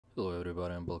Hello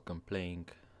everybody, I'm Bulkan playing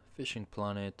Fishing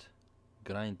Planet,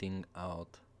 grinding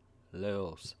out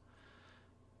levels.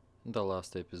 In the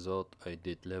last episode I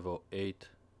did level 8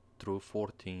 through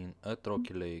 14 at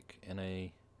Rocky Lake, and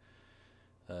I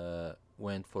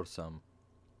went for some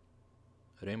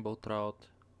rainbow trout,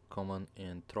 common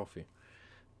and trophy.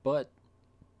 But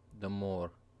the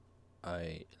more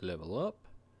I level up,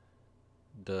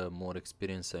 the more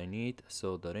experience I need,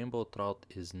 so the rainbow trout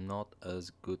is not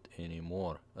as good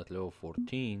anymore. At level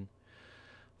 14,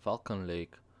 Falcon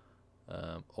Lake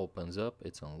opens up,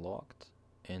 it's unlocked,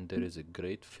 and there is a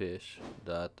great fish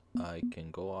that I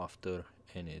can go after,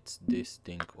 and it's this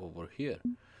thing over here.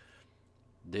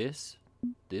 This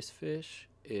fish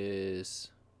is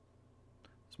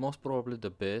most probably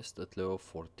the best at level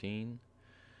 14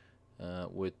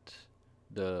 with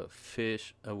the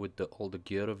fish with all the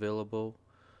gear available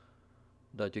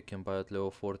that you can buy at level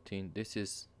 14. This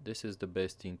is the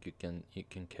best thing you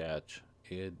can catch.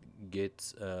 It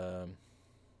gives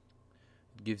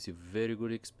you very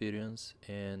good experience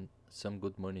and some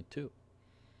good money too.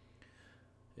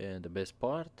 And the best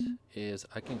part is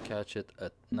I can catch it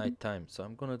at night time, so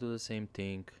I'm gonna do the same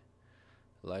thing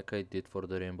like I did for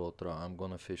the rainbow trout. I'm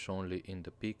gonna fish only in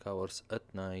the peak hours at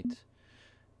night,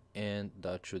 and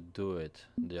that should do it.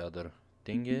 The other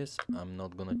thing is I'm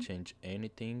not gonna change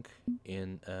anything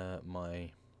in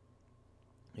my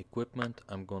equipment.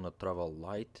 I'm gonna travel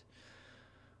light,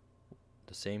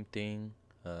 the same thing,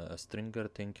 a stringer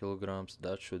 10 kilograms,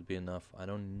 that should be enough. I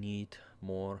don't need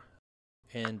more.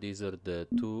 And these are the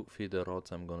two feeder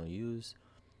rods I'm gonna use: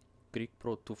 Creek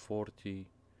Pro 240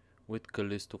 with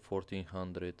Callisto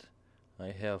 1400.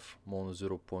 I have mono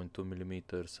 0.2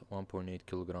 millimeters 1.8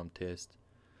 kilogram test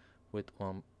with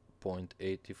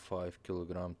 1.85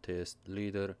 kilogram test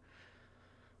leader.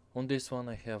 On this one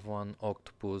I have one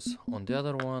octopus. On the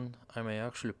other one I may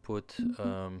actually put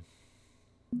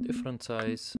different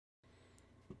size.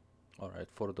 Alright,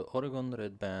 for the Oregon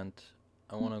Redband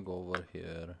I wanna go over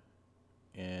here,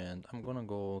 and I'm gonna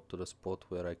go to the spot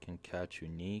where I can catch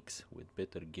uniques with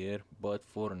better gear, but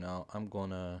for now I'm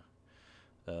gonna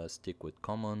stick with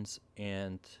commons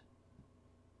and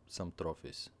some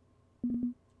trophies.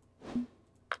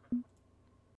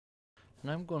 And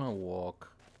I'm gonna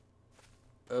walk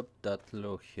up that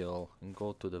little hill and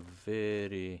go to the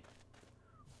very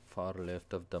far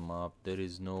left of the map. There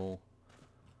is no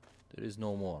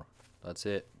more. That's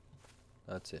it.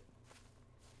 I'm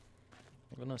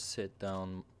gonna set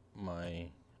down my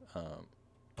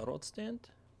rod stand,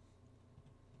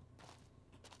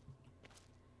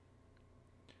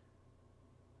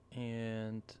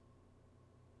 and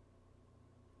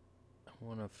I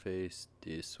wanna face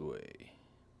this way.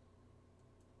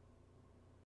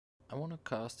 I wanna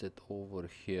cast it over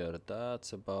here.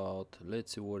 That's about,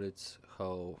 let's see what it's,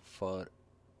 how far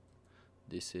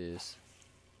this is.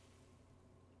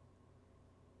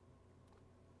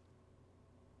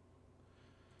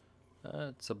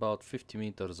 It's about 50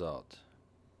 meters out.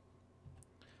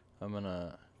 I'm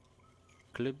gonna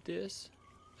clip this,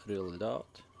 reel it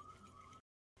out.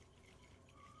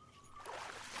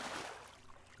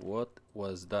 What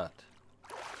was that?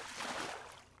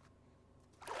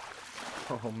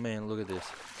 Oh man, look at this.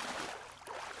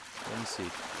 Let me see.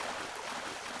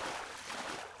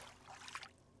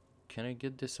 Can I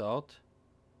get this out?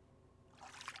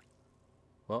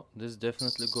 Well, this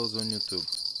definitely goes on YouTube.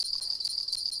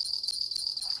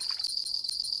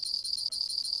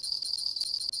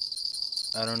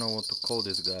 I don't know what to call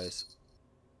this, guys.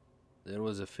 There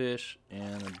was a fish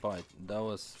and a bite. That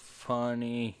was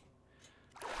funny.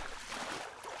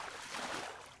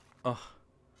 Oh.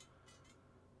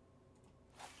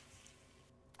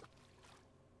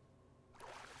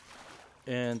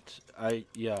 And I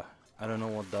don't know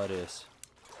what that is,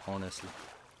 honestly.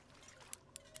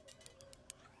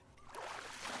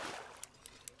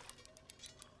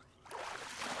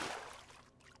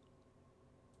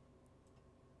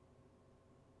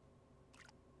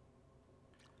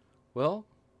 Well,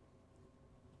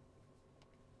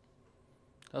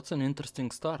 that's an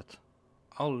interesting start.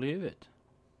 I'll leave it.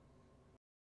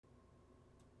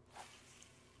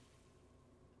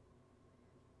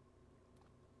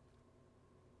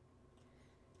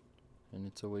 And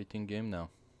it's a waiting game now.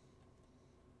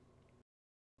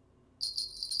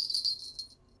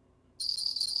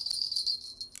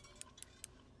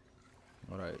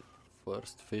 Alright,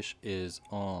 first fish is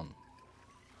on.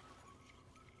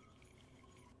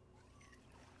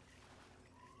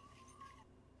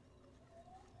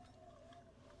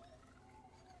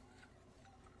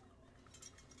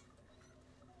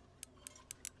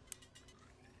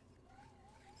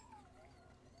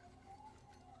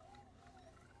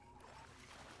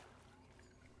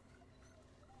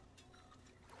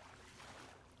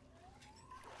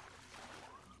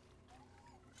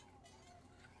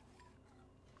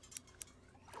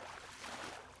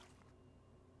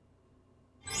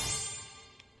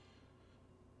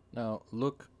 Now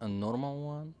look, a normal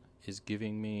one is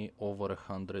giving me over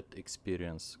 100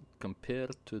 experience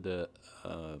compared to the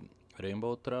uh,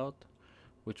 rainbow trout,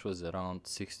 which was around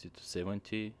 60 to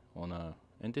 70 on a,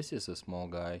 and this is a small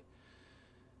guy,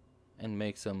 and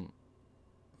makes them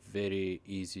very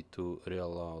easy to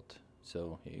reel out.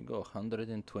 So here you go,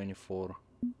 124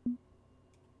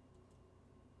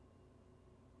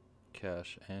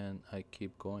 cash, and I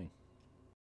keep going.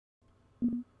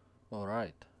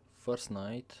 Alright, first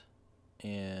night,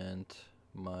 and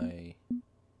my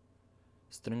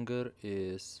stringer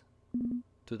is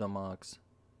to the max,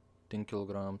 10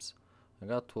 kilograms. I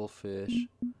got 12 fish.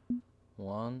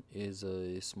 One is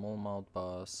a smallmouth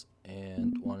bass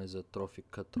and one is a trophy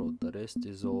cutthroat. The rest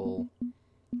is all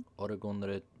Oregon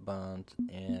Redband,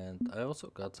 and I also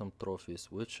got some trophies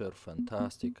which are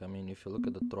fantastic. I mean, if you look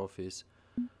at the trophies,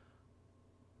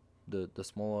 the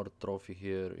smaller trophy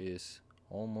here is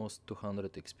almost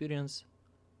 200 experience.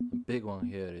 The big one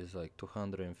here is like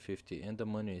 250, and the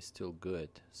money is still good.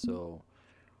 So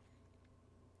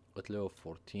at level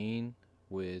 14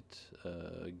 with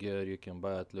gear you can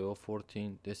buy at level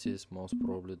 14, this is most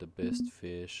probably the best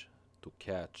fish to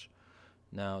catch.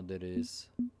 Now there is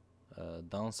a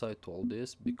downside to all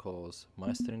this, because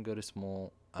my stringer is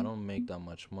small, I don't make that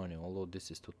much money. Although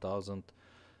this is 2000,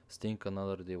 stink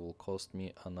another day will cost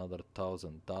me another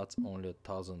 1000. That's only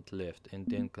 1000 left, and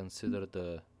then consider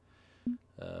the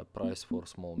price for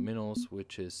small minnows,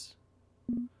 which is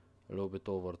a little bit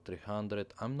over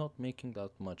 300. I'm not making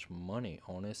that much money,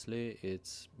 honestly.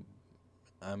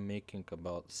 I'm making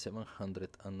about 700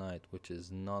 a night, which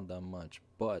is not that much,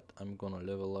 but I'm gonna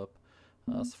level up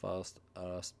as fast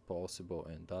as possible,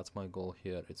 and that's my goal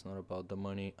here. It's not about the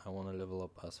money, I want to level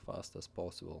up as fast as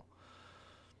possible.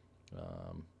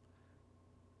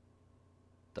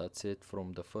 That's it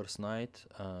from the first night.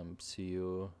 See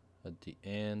you at the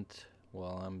end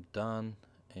while I'm done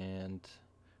and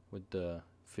with the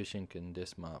fishing in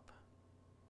this map.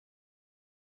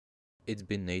 It's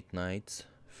been 8 nights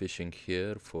fishing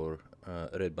here for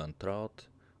redband trout.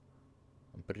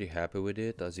 I'm pretty happy with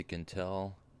it. As you can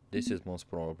tell, this is most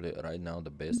probably right now the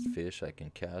best fish I can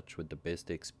catch with the best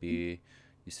XP.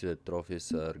 You see the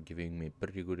trophies are giving me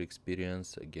pretty good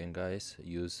experience. Again guys,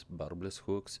 use barbless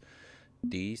hooks.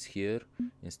 These here,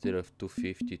 instead of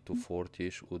 250 to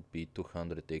 40ish, would be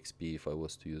 200 XP if I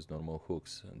was to use normal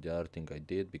hooks. And the other thing I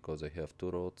did, because I have two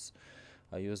rods,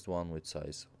 I used one with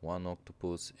size 1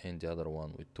 octopus and the other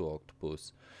one with 2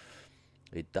 octopus.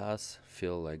 It does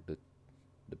feel like the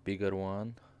bigger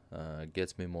one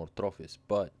gets me more trophies,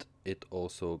 but it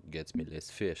also gets me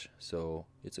less fish. So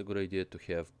it's a good idea to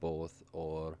have both,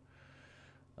 or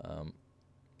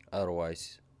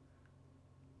otherwise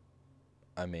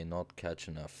I may not catch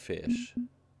enough fish.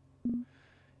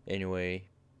 Anyway,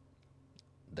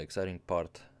 the exciting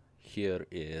part here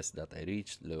is that I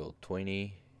reached level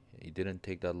 20. It didn't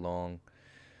take that long,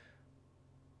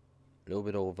 a little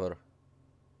bit over,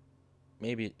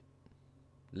 maybe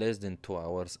less than 2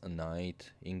 hours a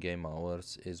night. In-game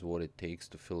hours is what it takes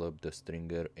to fill up the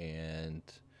stringer and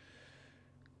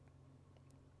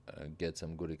get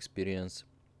some good experience.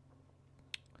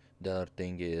 The other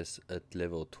thing is, at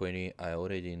level 20 I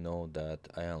already know that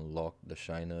I unlocked the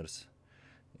shiners,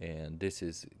 and this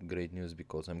is great news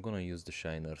because I'm gonna use the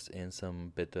shiners and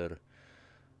some better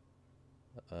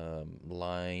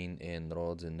line and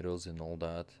rods and reels and all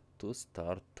that to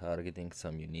start targeting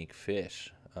some unique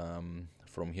fish.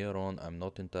 From here on I'm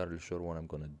not entirely sure what I'm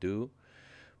gonna do,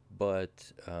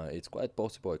 but it's quite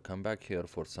possible I come back here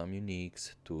for some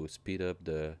uniques to speed up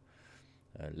the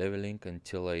leveling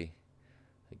until I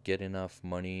get enough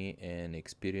money and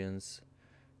experience,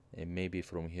 and maybe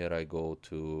from here I go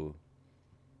to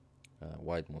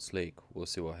White Moose Lake. We'll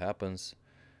see what happens.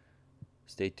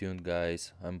 Stay tuned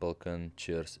guys. I'm Bulkan.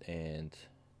 Cheers and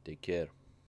take care.